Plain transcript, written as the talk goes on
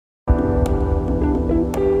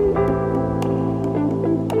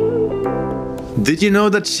Did you know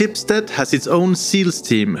that Schibsted has its own SEALS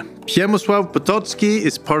team? Przemysław Potocki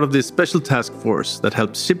is part of this special task force that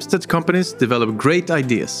helps Schibsted companies develop great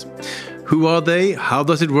ideas. Who are they? How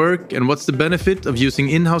does it work? And what's the benefit of using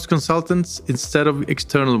in-house consultants instead of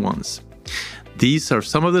external ones? These are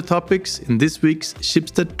some of the topics in this week's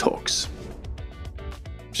Schibsted Talks.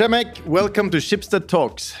 Przemek, welcome to Schibsted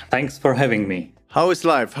Talks. Thanks for having me. How is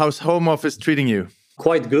life? How's home office treating you?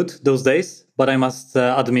 Quite good those days, but I must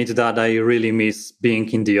admit that I really miss being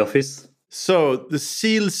in the office. So, the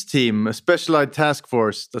SEALS team, a specialized task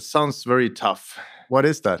force, that sounds very tough. What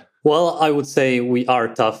is that? Well, I would say we are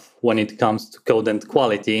tough when it comes to code and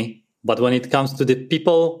quality, but when it comes to the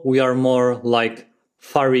people, we are more like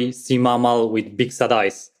furry sea mammal with big sad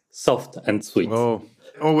eyes, soft and sweet. Oh,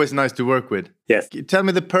 always nice to work with. Yes. Tell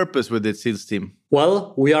me the purpose with the SEALS team.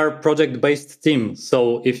 Well, we are a project-based team.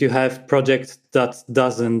 So if you have project that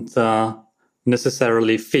doesn't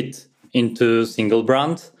necessarily fit into single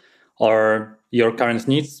brand or your current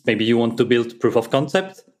needs, maybe you want to build proof of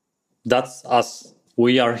concept, that's us.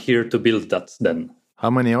 We are here to build that then. How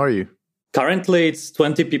many are you? Currently, it's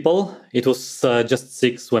 20 people. It was just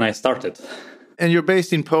 6 when I started. And you're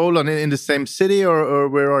based in Poland, in the same city, or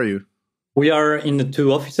where are you? We are in the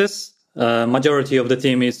 2 offices. Majority of the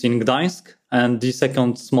team is in Gdańsk, and the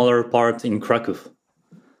second smaller part in Krakow.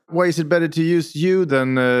 Why is it better to use you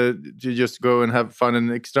than to just go and find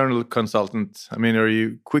an external consultant? I mean, are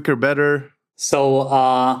you quicker, better?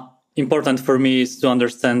 So important for me is to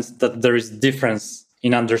understand that there is difference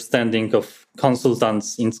in understanding of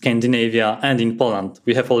consultants in Scandinavia and in Poland.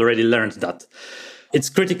 We have already learned that. It's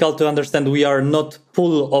critical to understand we are not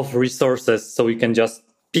full of resources, so we can just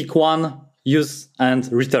pick one, use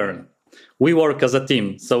and return. We work as a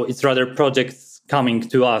team, so it's rather projects coming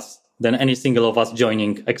to us than any single of us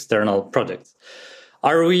joining external projects.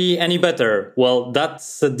 Are we any better? Well,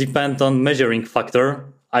 that's depend on measuring factor.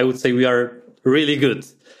 I would say we are really good.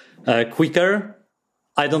 Quicker?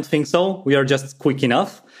 I don't think so. We are just quick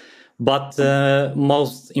enough. But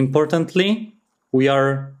most importantly, we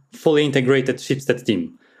are fully integrated Schibsted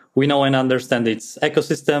team. We know and understand its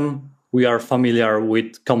ecosystem. We are familiar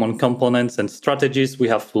with common components and strategies. We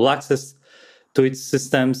have full access to its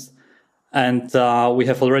systems. And we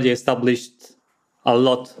have already established a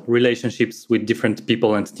lot of relationships with different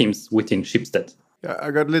people and teams within Schibsted. Yeah,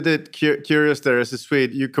 I got a little bit curious there as a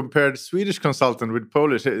Swede. You compared Swedish consultant with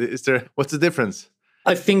Polish. What's the difference?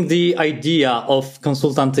 I think the idea of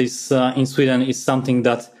consultant in Sweden is something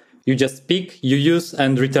that you just pick, you use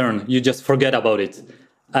and return. You just forget about it.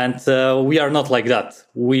 And we are not like that.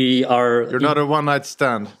 We are... You're not a one-night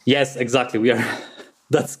stand. Yes, exactly. We are.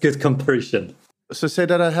 That's good comparison. So say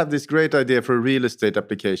that I have this great idea for a real estate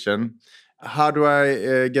application. How do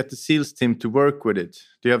I get the SEALS team to work with it?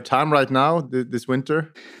 Do you have time right now, this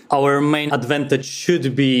winter? Our main advantage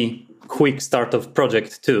should be quick start of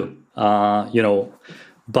project too,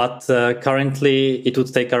 But currently it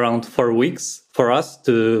would take around 4 weeks for us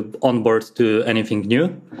to onboard to anything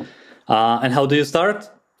new. And how do you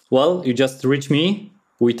start? Well, you just reach me,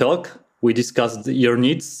 we talk, we discuss your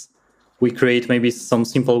needs, we create maybe some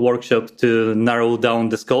simple workshop to narrow down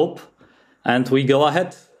the scope, and we go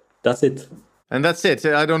ahead. That's it. And that's it.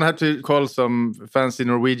 I don't have to call some fancy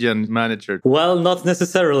Norwegian manager. Well, not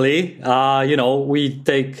necessarily. We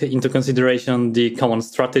take into consideration the common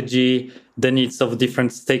strategy, the needs of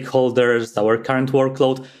different stakeholders, our current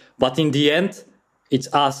workload. But in the end,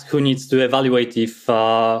 it's us who needs to evaluate if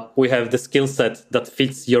we have the skill set that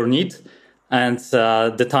fits your need and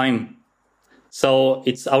the time. So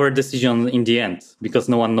it's our decision in the end, because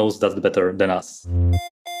no one knows that better than us.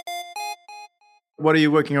 What are you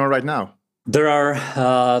working on right now? There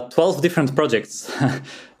are 12 different projects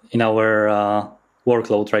in our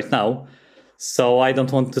workload right now. So I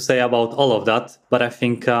don't want to say about all of that, but I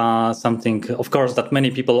think something, of course, that many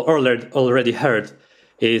people already heard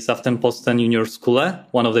is Aftenposten Junior Skole,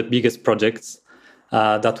 one of the biggest projects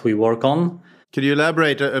that we work on. Could you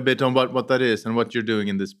elaborate a bit on what that is and what you're doing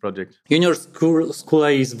in this project? Junior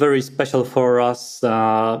Skole is very special for us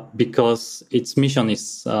because its mission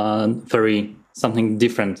is very something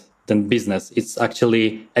different than business. It's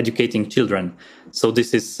actually educating children. So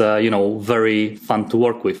this is, very fun to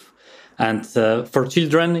work with. And for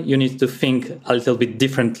children, you need to think a little bit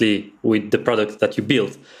differently with the product that you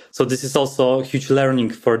build. So this is also huge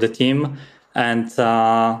learning for the team, and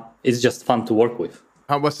it's just fun to work with.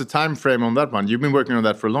 What's the time frame on that one? You've been working on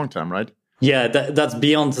that for a long time, right? Yeah, that's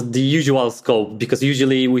beyond the usual scope, because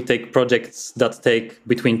usually we take projects that take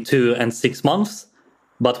between 2 and 6 months.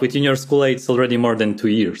 But with Junior Skole, it's already more than 2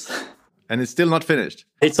 years. And it's still not finished?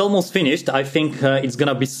 It's almost finished. I think it's going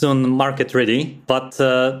to be soon market ready. But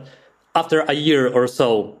After a year or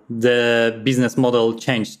so, the business model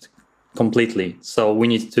changed completely. So we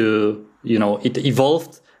need to, it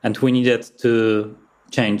evolved and we needed to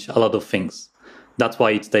change a lot of things. That's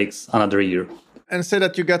why it takes another year. And say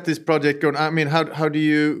that you got this project going. I mean, how do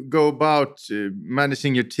you go about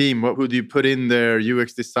managing your team? What would you put in there?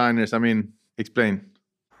 UX designers? I mean, explain.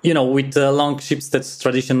 With the long Schibsted's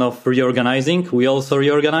tradition of reorganizing, we also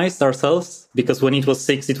reorganized ourselves because when it was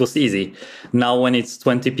 6, it was easy. Now, when it's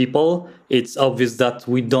 20 people, it's obvious that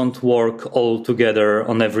we don't work all together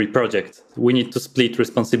on every project. We need to split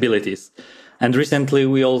responsibilities. And recently,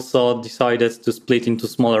 we also decided to split into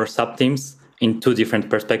smaller sub-teams in 2 different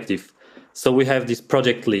perspectives. So we have these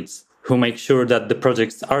project leads who make sure that the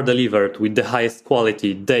projects are delivered with the highest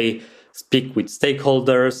quality. They speak with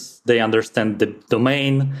stakeholders, they understand the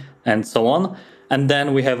domain, and so on. And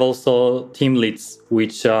then we have also team leads,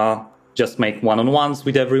 which just make one-on-ones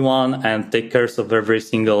with everyone and take care of every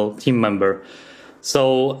single team member.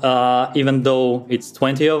 So even though it's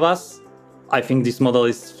 20 of us, I think this model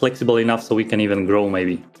is flexible enough so we can even grow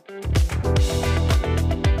maybe.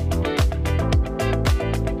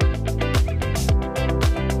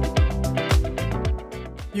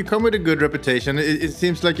 You come with a good reputation. It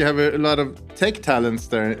seems like you have a lot of tech talents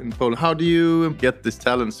there in Poland. How do you get these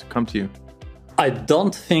talents to come to you? I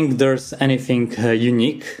don't think there's anything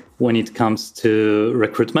unique when it comes to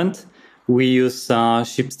recruitment. We use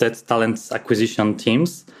Schibsted talent acquisition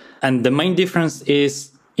teams. And the main difference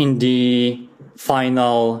is in the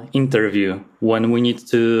final interview when we need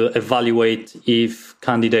to evaluate if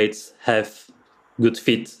candidates have good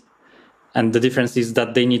fit. And the difference is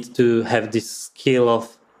that they need to have this skill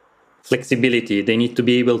of flexibility. They need to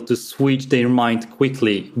be able to switch their mind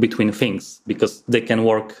quickly between things because they can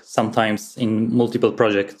work sometimes in multiple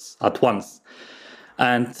projects at once.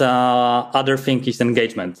 And other thing is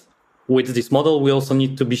engagement. With this model, we also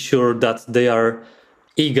need to be sure that they are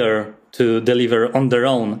eager to deliver on their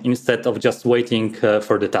own instead of just waiting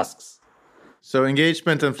for the tasks. So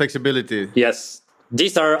engagement and flexibility. Yes,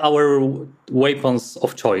 these are our weapons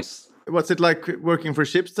of choice. What's it like working for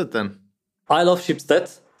Schibsted then? I love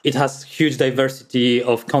Schibsted. It has huge diversity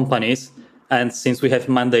of companies. And since we have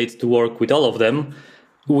mandate to work with all of them,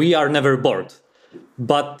 we are never bored.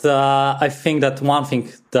 But I think that one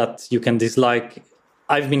thing that you can dislike,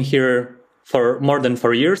 I've been here for more than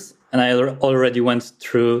 4 years, and I already went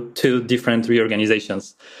through 2 different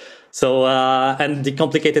reorganizations. So, and the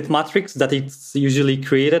complicated matrix that it's usually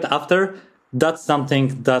created after, that's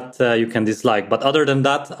something that you can dislike. But other than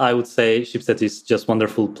that, I would say Schibsted is just a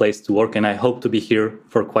wonderful place to work, and I hope to be here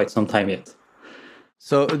for quite some time yet.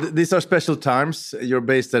 So these are special times. You're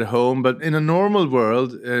based at home, but in a normal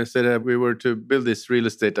world, say that we were to build this real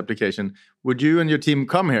estate application, would you and your team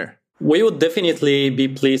come here? We would definitely be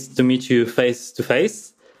pleased to meet you face to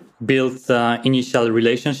face, build initial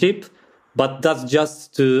relationship, but that's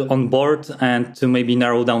just to onboard and to maybe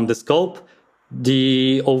narrow down the scope.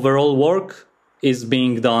 The overall work is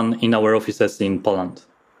being done in our offices in Poland.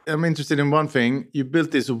 I'm interested in one thing. You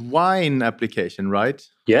built this wine application, right?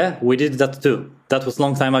 Yeah, we did that too. That was a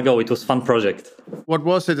long time ago. It was a fun project. What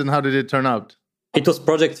was it and how did it turn out? It was a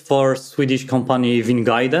project for Swedish company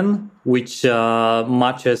Vinguiden, which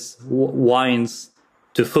matches wines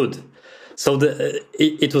to food. So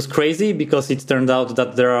it was crazy because it turned out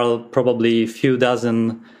that there are probably a few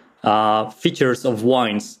dozen features of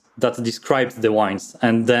wines that describes the wines,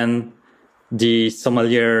 and then the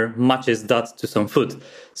sommelier matches that to some food.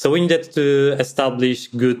 So we needed to establish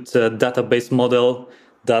good database model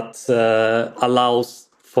that allows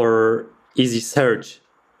for easy search.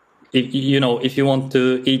 If you want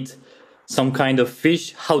to eat some kind of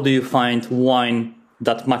fish, how do you find wine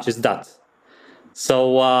that matches that?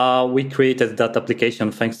 So we created that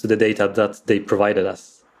application thanks to the data that they provided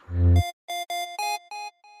us.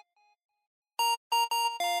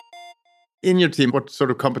 In your team, what sort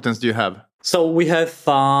of competence do you have? So we have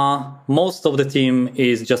most of the team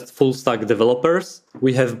is just full stack developers.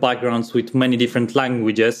 We have backgrounds with many different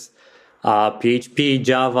languages, PHP,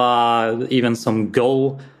 Java, even some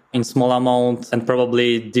Go in small amounts, and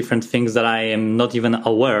probably different things that I am not even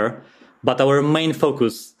aware. But our main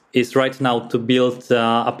focus is right now to build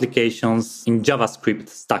applications in JavaScript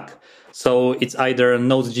stack. So it's either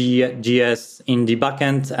Node.js in the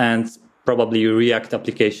backend and probably React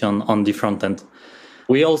application on the front end.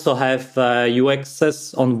 We also have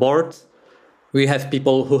UXs on board. We have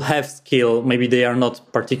people who have skill. Maybe they are not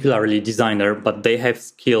particularly designer, but they have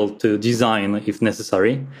skill to design if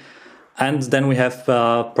necessary. And then we have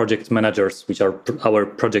project managers, which are our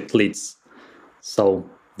project leads. So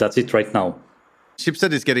that's it right now.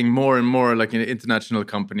 Schibsted is getting more and more like an international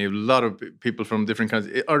company, a lot of people from different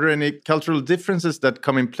countries. Are there any cultural differences that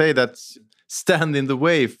come in play that stand in the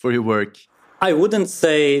way for your work? I wouldn't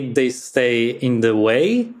say they stay in the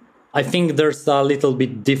way. I think there's a little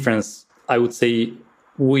bit difference. I would say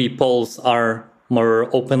we Poles are more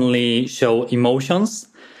openly show emotions.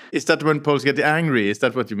 Is that when Poles get angry? Is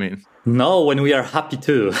that what you mean? No, when we are happy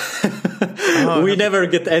too. We never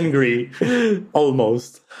get angry,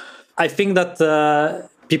 almost. I think that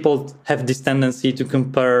people have this tendency to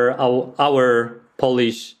compare our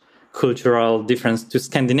Polish cultural difference to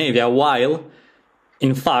Scandinavia, while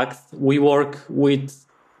in fact we work with,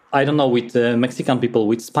 with Mexican people,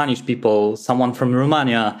 with Spanish people, someone from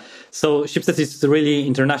Romania. So Schibsted is really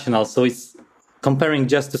international. So it's comparing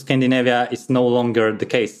just to Scandinavia is no longer the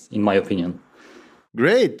case, in my opinion.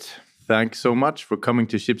 Great. Thanks so much for coming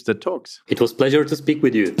to Schibsted Talks. It was a pleasure to speak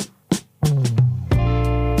with you.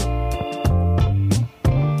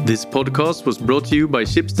 This podcast was brought to you by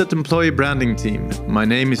Schibsted Employee Branding Team. My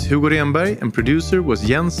name is Hugo Renberg and producer was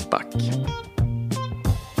Jens Back.